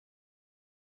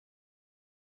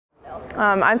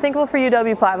I'm thankful for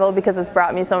UW-Platteville because it's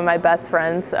brought me some of my best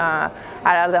friends. I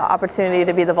had the opportunity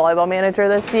to be the volleyball manager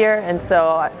this year, and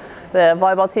so the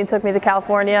volleyball team took me to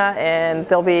California, and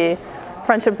there'll be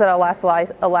friendships that'll last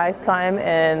a lifetime,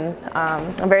 and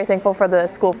I'm very thankful for the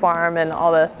school farm and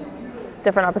all the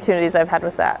different opportunities I've had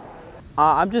with that.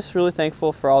 I'm just really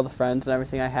thankful for all the friends and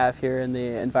everything I have here and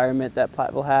the environment that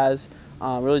Platteville has.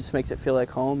 Really just makes it feel like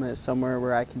home, and it's somewhere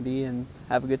where I can be and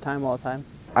have a good time all the time.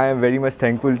 I am very much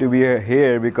thankful to be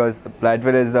here because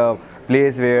Platteville is the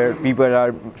place where people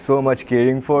are so much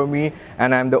caring for me,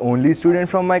 and I'm the only student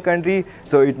from my country,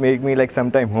 so it makes me like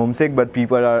sometimes homesick, but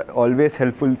people are always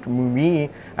helpful to me,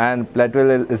 and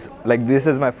Platteville is like, this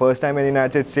is my first time in the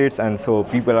United States, and so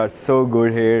people are so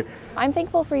good here. I'm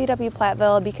thankful for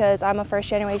UW-Platteville because I'm a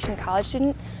first-generation college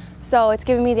student, so it's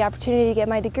given me the opportunity to get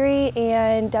my degree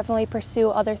and definitely pursue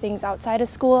other things outside of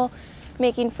school,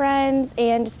 making friends,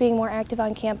 and just being more active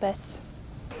on campus.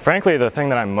 Frankly, the thing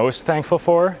that I'm most thankful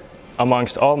for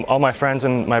amongst all my friends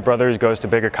and my brothers goes to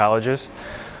bigger colleges.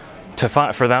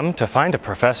 For them to find a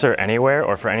professor anywhere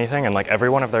or for anything, and like every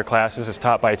one of their classes is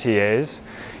taught by TAs.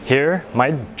 Here,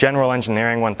 my General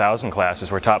Engineering 1000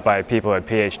 classes were taught by people with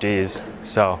PhDs,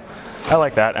 so I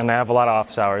like that, and they have a lot of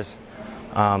office hours.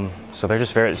 So they're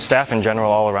just staff in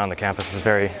general all around the campus is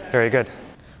very, very good.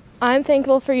 I'm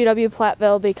thankful for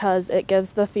UW-Platteville because it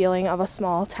gives the feeling of a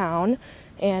small town,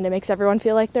 and it makes everyone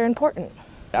feel like they're important.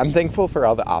 I'm thankful for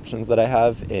all the options that I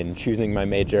have in choosing my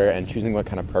major and choosing what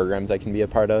kind of programs I can be a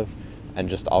part of, and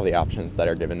just all the options that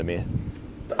are given to me.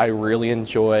 I really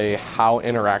enjoy how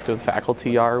interactive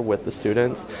faculty are with the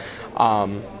students.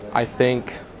 I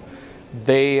think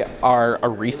they are a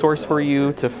resource for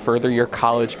you to further your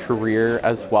college career,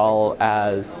 as well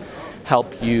as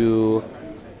help you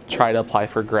try to apply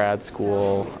for grad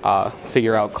school,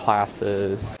 figure out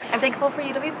classes. I'm thankful for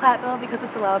UW-Platteville because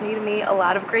it's allowed me to meet a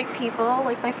lot of great people,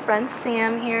 like my friend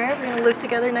Sam here. We're going to live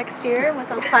together next year.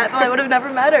 Without Platteville, I would have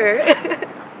never met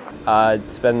her.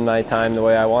 Spend my time the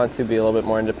way I want to, be a little bit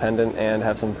more independent, and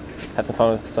have some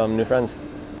fun with some new friends.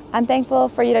 I'm thankful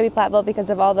for UW-Platteville because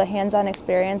of all the hands-on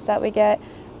experience that we get.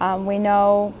 We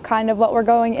know kind of what we're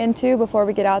going into before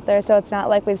we get out there, so it's not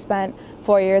like we've spent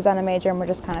 4 years on a major and we're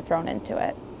just kind of thrown into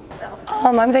it.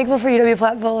 I'm thankful for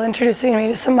UW-Platteville introducing me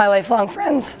to some of my lifelong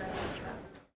friends.